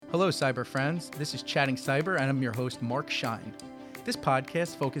Hello, cyber friends. This is Chatting Cyber, and I'm your host, Mark Shine. This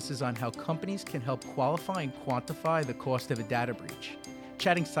podcast focuses on how companies can help qualify and quantify the cost of a data breach.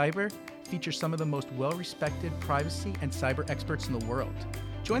 Chatting Cyber features some of the most well-respected privacy and cyber experts in the world.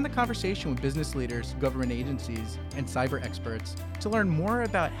 Join the conversation with business leaders, government agencies, and cyber experts to learn more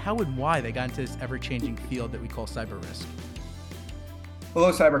about how and why they got into this ever-changing field that we call cyber risk. Hello,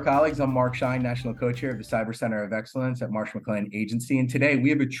 cyber colleagues. I'm Mark Shine, National Co-Chair of the Cyber Center of Excellence at Marsh McLennan Agency. And today we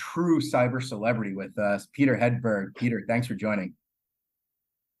have a true cyber celebrity with us, Peter Hedberg. Peter, thanks for joining.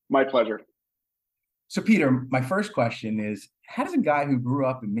 My pleasure. So Peter, my first question is, how does a guy who grew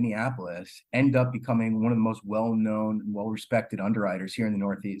up in Minneapolis end up becoming one of the most well-known and well-respected underwriters here in the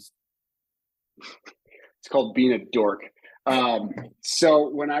Northeast? It's called being a dork. So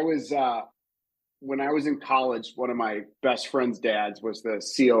when I was in college, one of my best friend's dads was the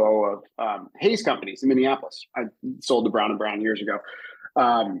COO of Hayes Companies in Minneapolis. I sold to Brown & Brown years ago.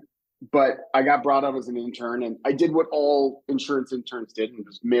 But I got brought up as an intern, and I did what all insurance interns did, and it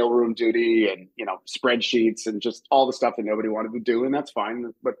was mailroom duty and, spreadsheets and just all the stuff that nobody wanted to do, and that's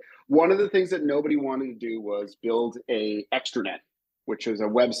fine. But one of the things that nobody wanted to do was build a extranet, which was a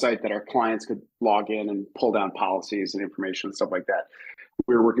website that our clients could log in and pull down policies and information and stuff like that.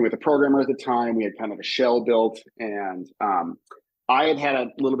 We were working with a programmer at the time. We had kind of a shell built, and I had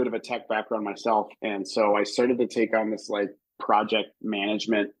a little bit of a tech background myself. And so I started to take on this project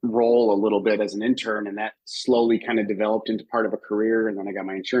management role a little bit as an intern, and that slowly kind of developed into part of a career. And then I got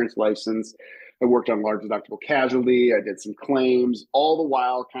my insurance license. I worked on large deductible casualty. I did some claims, all the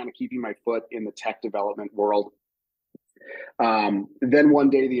while kind of keeping my foot in the tech development world. Then one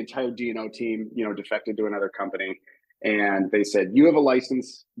day the entire D&O team, defected to another company. And they said, you have a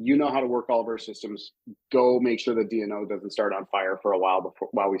license, you know how to work all of our systems, go make sure the D&O doesn't start on fire for a while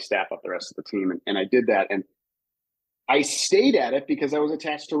while we staff up the rest of the team. And I did that. And I stayed at it because I was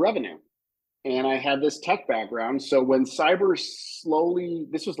attached to revenue and I had this tech background. So when cyber slowly,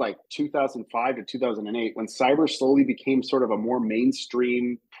 this was like 2005 to 2008, when cyber slowly became sort of a more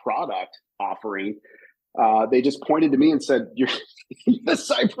mainstream product offering, they just pointed to me and said, you're the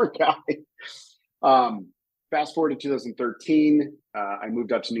cyber guy. Fast forward to 2013, I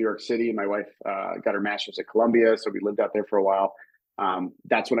moved up to New York City. My wife got her master's at Columbia, so we lived out there for a while.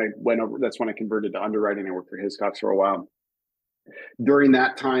 That's when I went over. That's when I converted to underwriting. I worked for Hiscox for a while. During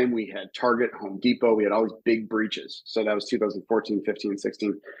that time, we had Target, Home Depot. We had all these big breaches. So that was 2014, 15,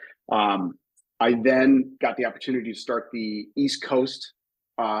 16. I then got the opportunity to start the East Coast,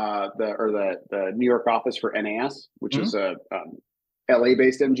 the New York office for NAS, which is a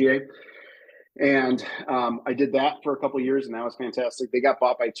LA-based MGA. And I did that for a couple of years, and that was fantastic. They got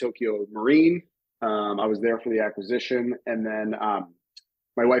bought by Tokyo Marine. I was there for the acquisition. And then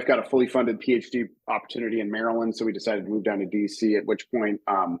my wife got a fully funded PhD opportunity in Maryland. So we decided to move down to DC, at which point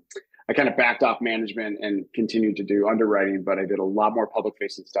I kind of backed off management and continued to do underwriting, but I did a lot more public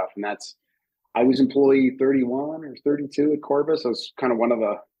facing stuff. And I was employee 31 or 32 at Corvus. I was kind of one of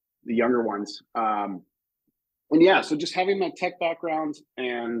the younger ones. And yeah, so just having my tech background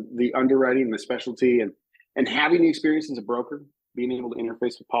and the underwriting and the specialty and having the experience as a broker, being able to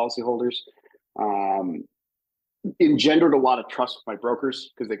interface with policyholders, engendered a lot of trust with my brokers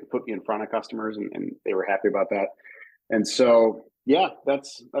because they could put me in front of customers and they were happy about that. And so, yeah,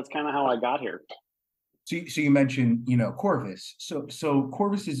 that's kind of how I got here. So you mentioned, Corvus. So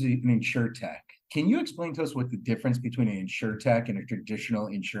Corvus is an insurtech. Can you explain to us what the difference between an insurtech and a traditional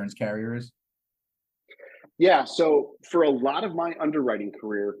insurance carrier is? Yeah, so for a lot of my underwriting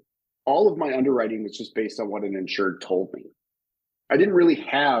career, all of my underwriting was just based on what an insured told me. I didn't really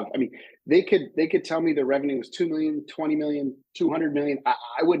have, they could tell me the revenue was 2 million, 20 million, 200 million.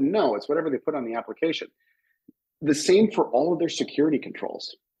 I wouldn't know. It's whatever they put on the application. The same for all of their security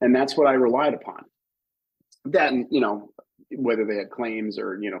controls. And that's what I relied upon. That, whether they had claims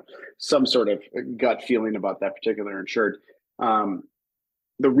or, some sort of gut feeling about that particular insured.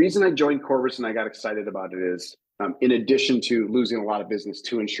 The reason I joined Corvus and I got excited about it is, in addition to losing a lot of business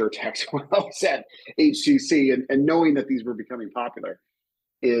to insurtechs when I was at HCC and knowing that these were becoming popular,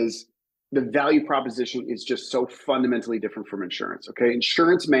 is the value proposition is just so fundamentally different from insurance. Okay,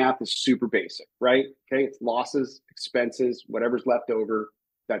 insurance math is super basic, right? Okay, it's losses, expenses, whatever's left over,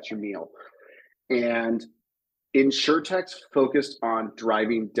 that's your meal. And insurtechs focused on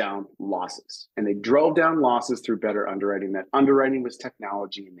driving down losses, and they drove down losses through better underwriting. That underwriting was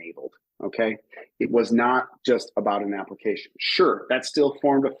technology enabled. Okay, it was not just about an application. Sure, that still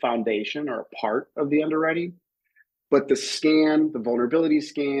formed a foundation or a part of the underwriting, but the scan, the vulnerability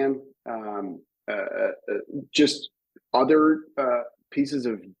scan, just other pieces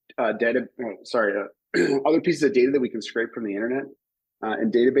of data. Other pieces of data that we can scrape from the internet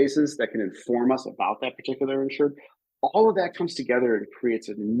and databases that can inform us about that particular insured. All of that comes together and creates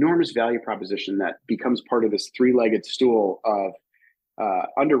an enormous value proposition that becomes part of this three-legged stool of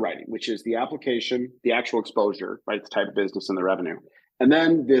underwriting, which is the application, the actual exposure, right, the type of business and the revenue, and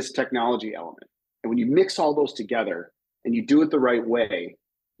then this technology element. And when you mix all those together and you do it the right way,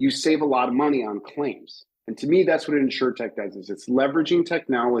 you save a lot of money on claims. And to me, that's what an InsurTech does, is it's leveraging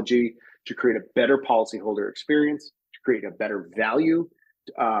technology to create a better policyholder experience, to create a better value,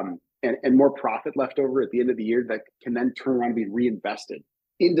 and more profit left over at the end of the year that can then turn around and be reinvested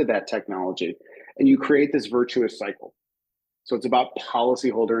into that technology. And you create this virtuous cycle. So it's about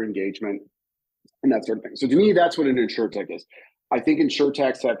policyholder engagement and that sort of thing. So to me, that's what an InsurTech is. I think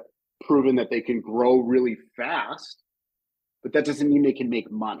InsurTechs have proven that they can grow really fast, but that doesn't mean they can make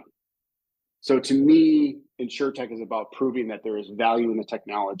money. So to me, InsurTech is about proving that there is value in the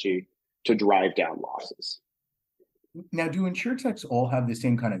technology to drive down losses. Now, do InsurTechs all have the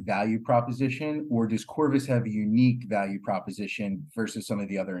same kind of value proposition, or does Corvus have a unique value proposition versus some of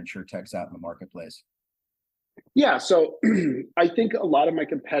the other InsurTechs out in the marketplace? Yeah, so I think a lot of my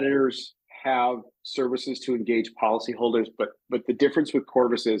competitors have services to engage policyholders, but the difference with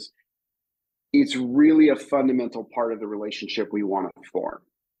Corvus is it's really a fundamental part of the relationship we want to form.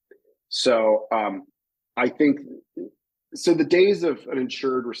 So I think, so the days of an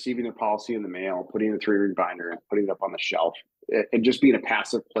insured receiving a policy in the mail, putting a 3-ring binder and putting it up on the shelf, and just being a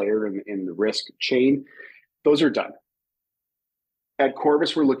passive player in the risk chain, those are done. At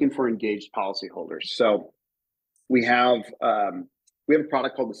Corvus, we're looking for engaged policyholders. So we have a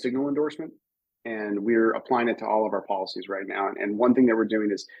product called the Signal Endorsement, and we're applying it to all of our policies right now. And one thing that we're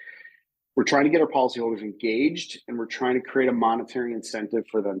doing is we're trying to get our policyholders engaged, and we're trying to create a monetary incentive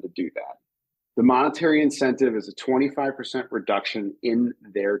for them to do that. The monetary incentive is a 25% reduction in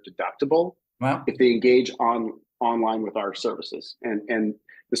their deductible. Wow. If they engage online with our services. And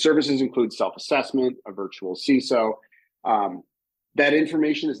the services include self-assessment, a virtual CISO. That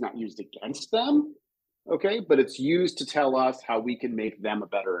information is not used against them, okay, but it's used to tell us how we can make them a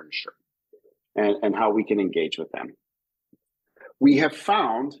better insured and how we can engage with them. We have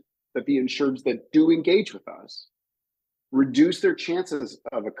found that the insureds that do engage with us reduce their chances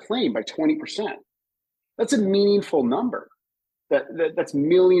of a claim by 20%. That's a meaningful number. That's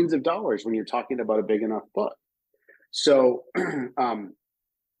millions of dollars when you're talking about a big enough book. So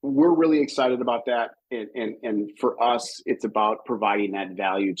we're really excited about that. And for us, it's about providing that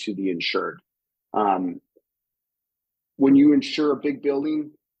value to the insured. When you insure a big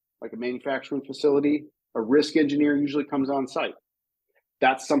building, like a manufacturing facility, a risk engineer usually comes on site.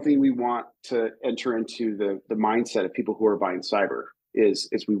 That's something we want to enter into the mindset of people who are buying cyber is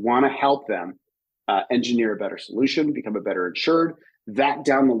we want to help them engineer a better solution, become a better insured. That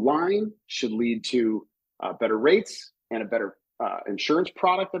down the line should lead to better rates and a better insurance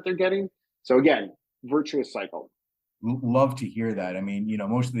product that they're getting. So again, virtuous cycle. Love to hear that. I mean,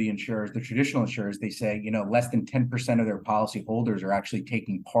 most of the insurers, the traditional insurers, they say, less than 10% of their policy holders are actually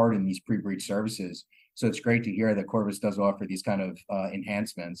taking part in these pre-breach services. So it's great to hear that Corvus does offer these kind of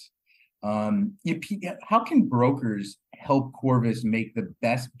enhancements. How can brokers help Corvus make the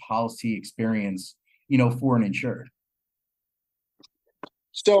best policy experience, for an insured?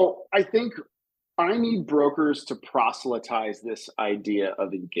 So I think I need brokers to proselytize this idea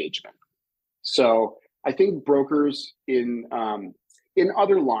of engagement. So I think brokers in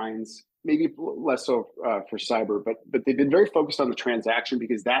other lines, maybe less so for cyber, but they've been very focused on the transaction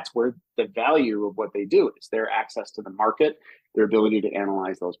because that's where the value of what they do is, their access to the market, their ability to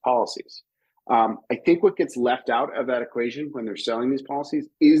analyze those policies. I think what gets left out of that equation when they're selling these policies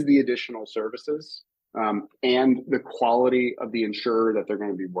is the additional services and the quality of the insurer that they're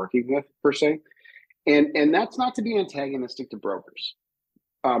going to be working with, per se. And that's not to be antagonistic to brokers.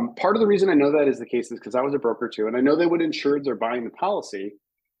 Part of the reason I know that is the case is because I was a broker too, and I know that when insureds are buying the policy,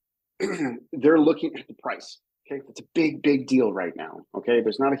 they're looking at the price. Okay, it's a big deal right now. Okay,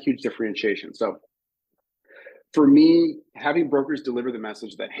 there's not a huge differentiation. So for me, having brokers deliver the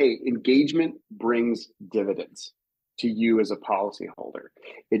message that, hey, engagement brings dividends to you as a policyholder.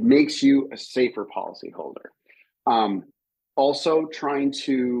 It makes you a safer policyholder. Also trying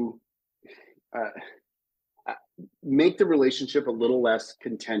to make the relationship a little less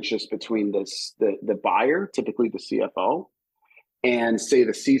contentious between the buyer, typically the CFO, and say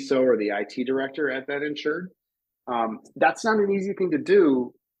the CISO or the IT director at that insured. That's not an easy thing to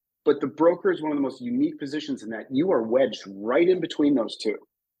do, but the broker is one of the most unique positions in that you are wedged right in between those two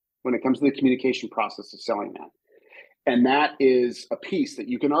when it comes to the communication process of selling that. And that is a piece that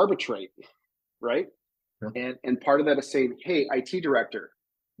you can arbitrate, right? Sure. And part of that is saying, hey, IT director,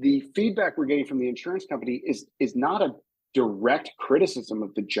 the feedback we're getting from the insurance company is not direct criticism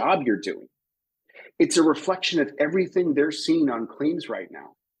of the job you're doing. It's a reflection of everything they're seeing on claims right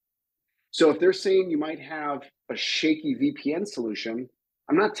now. So if they're saying you might have a shaky VPN solution,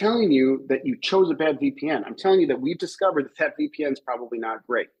 I'm not telling you that you chose a bad VPN. I'm telling you that we've discovered that VPN is probably not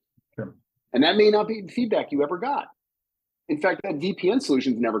great. Sure. And that may not be the feedback you ever got. In fact, that VPN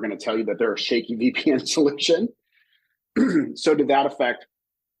solution is never going to tell you that they're a shaky VPN solution. So to that effect,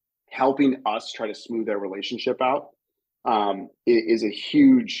 helping us try to smooth their relationship out is a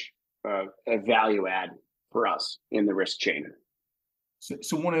huge a value add for us in the risk chain.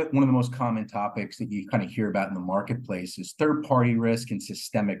 So one of the most common topics that you kind of hear about in the marketplace is third-party risk and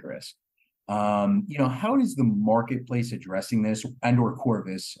systemic risk. How is the marketplace addressing this, and/or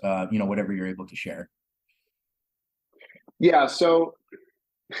Corvus? Whatever you're able to share. Yeah, so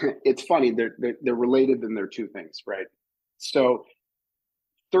it's funny. They're related, and they're two things, right? So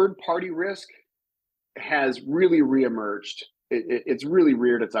third-party risk has really reemerged. It's really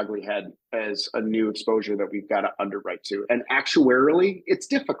reared its ugly head as a new exposure that we've got to underwrite to. And actuarially, it's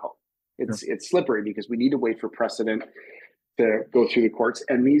difficult. It's slippery because we need to wait for precedent to go through the courts,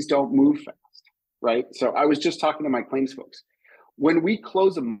 and these don't move fast, right? So I was just talking to my claims folks. When we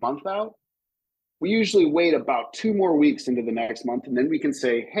close a month out, we usually wait about 2 more weeks into the next month, and then we can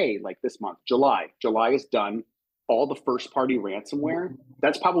say, hey, like this month, July is done. All the first-party ransomware,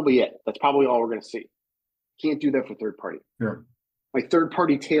 that's probably it. That's probably all we're going to see. Can't do that for third party. Sure. My third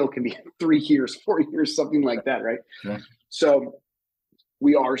party tail can be 3 years, 4 years, something like that, right? Sure. So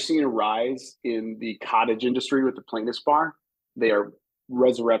we are seeing a rise in the cottage industry with the plaintiffs bar. They are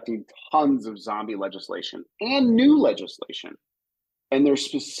resurrecting tons of zombie legislation and new legislation. And they're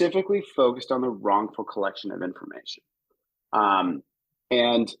specifically focused on the wrongful collection of information.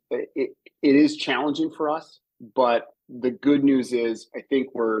 And it is challenging for us, but the good news is I think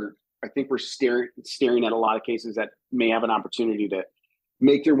we're staring at a lot of cases that may have an opportunity to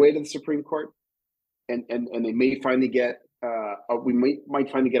make their way to the Supreme Court, and they may finally get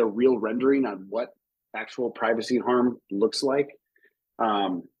might finally get a real rendering on what actual privacy harm looks like.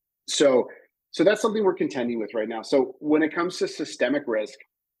 So that's something we're contending with right now. So when it comes to systemic risk,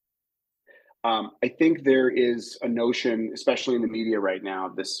 I think there is a notion, especially in the media right now,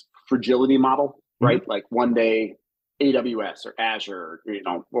 this fragility model, right? Like one day AWS or Azure,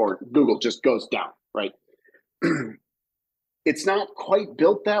 or Google just goes down, right? It's not quite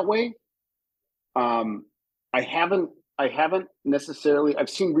built that way. I haven't necessarily, I've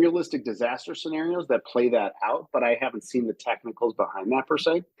seen realistic disaster scenarios that play that out, but I haven't seen the technicals behind that per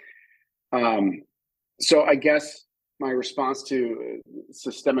se. So I guess my response to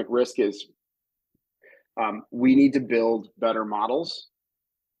systemic risk is we need to build better models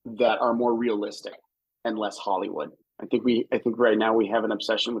that are more realistic and less Hollywood. I think right now we have an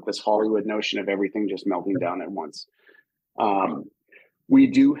obsession with this Hollywood notion of everything just melting down at once. We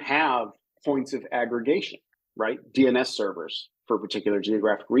do have points of aggregation, right? DNS servers for particular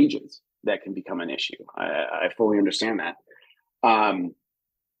geographic regions that can become an issue. I fully understand that.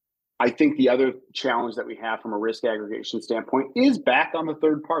 I think the other challenge that we have from a risk aggregation standpoint is back on the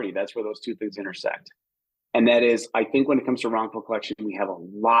third party. That's where those two things intersect. And that is, I think when it comes to wrongful collection, we have a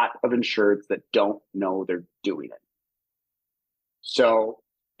lot of insureds that don't know they're doing it. So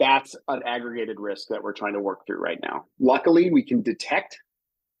that's an aggregated risk that we're trying to work through right now. Luckily, we can detect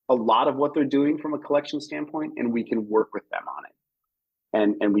a lot of what they're doing from a collection standpoint, and we can work with them on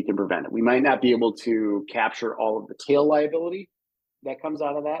it, and we can prevent it. We might not be able to capture all of the tail liability that comes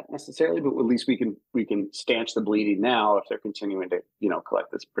out of that necessarily, but at least we can stanch the bleeding now if they're continuing to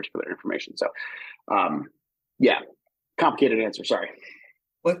collect this particular information. So yeah, complicated answer, sorry.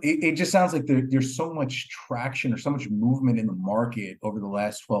 Well, it just sounds like there's so much traction or so much movement in the market over the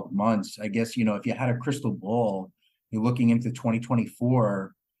last 12 months. I guess, if you had a crystal ball, you're looking into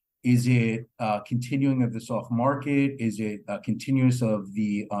 2024, is it continuing of the soft market? Is it continuous of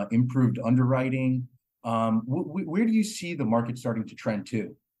the improved underwriting? Where do you see the market starting to trend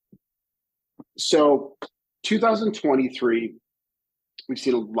to? So 2023, we've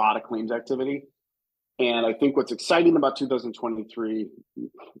seen a lot of claims activity. And I think what's exciting about 2023,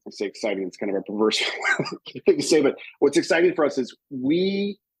 I say exciting, it's kind of a perverse thing to say, but what's exciting for us is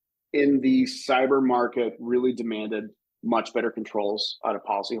we, in the cyber market, really demanded much better controls out of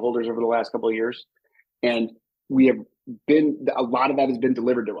policyholders over the last couple of years. And a lot of that has been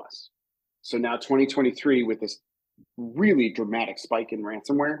delivered to us. So now 2023, with this really dramatic spike in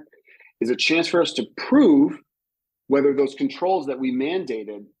ransomware, is a chance for us to prove whether those controls that we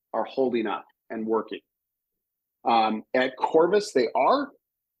mandated are holding up and working. At Corvus, they are.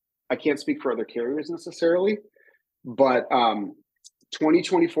 I can't speak for other carriers necessarily, but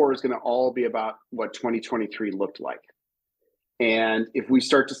 2024 is going to all be about what 2023 looked like. And if we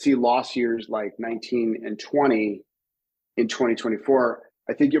start to see loss years like 19 and 20 in 2024,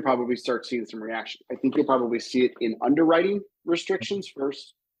 I think you'll probably start seeing some reaction. I think you'll probably see it in underwriting restrictions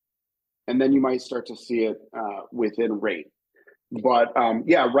first, and then you might start to see it within rate. But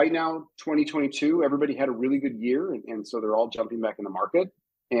yeah, right now, 2022, everybody had a really good year, and so they're all jumping back in the market.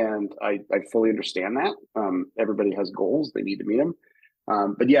 And I fully understand that. Everybody has goals, they need to meet them.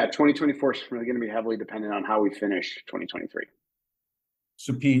 But yeah, 2024 is really going to be heavily dependent on how we finish 2023.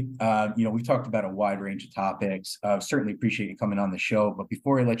 So Pete, we talked about a wide range of topics. Certainly appreciate you coming on the show. But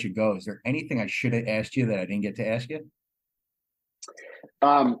before I let you go, is there anything I should have asked you that I didn't get to ask you?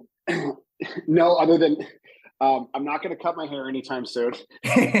 No, other than I'm not going to cut my hair anytime soon,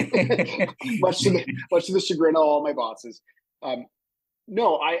 much to the chagrin of all my bosses.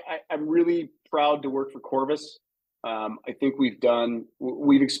 No, I'm really proud to work for Corvus. I think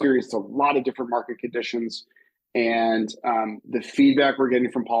we've experienced a lot of different market conditions, and the feedback we're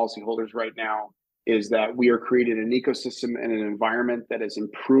getting from policyholders right now is that we are creating an ecosystem and an environment that is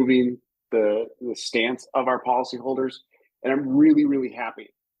improving the stance of our policyholders. And I'm really, really happy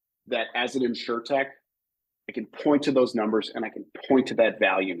that as an insurtech, I can point to those numbers and I can point to that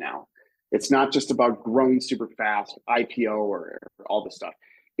value now. It's not just about growing super fast, IPO or all this stuff.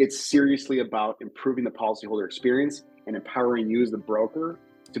 It's seriously about improving the policyholder experience and empowering you as the broker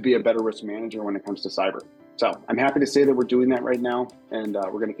to be a better risk manager when it comes to cyber. So I'm happy to say that we're doing that right now, and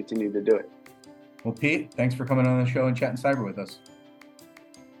we're going to continue to do it. Well, Pete, thanks for coming on the show and chatting cyber with us.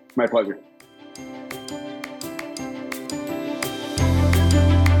 My pleasure.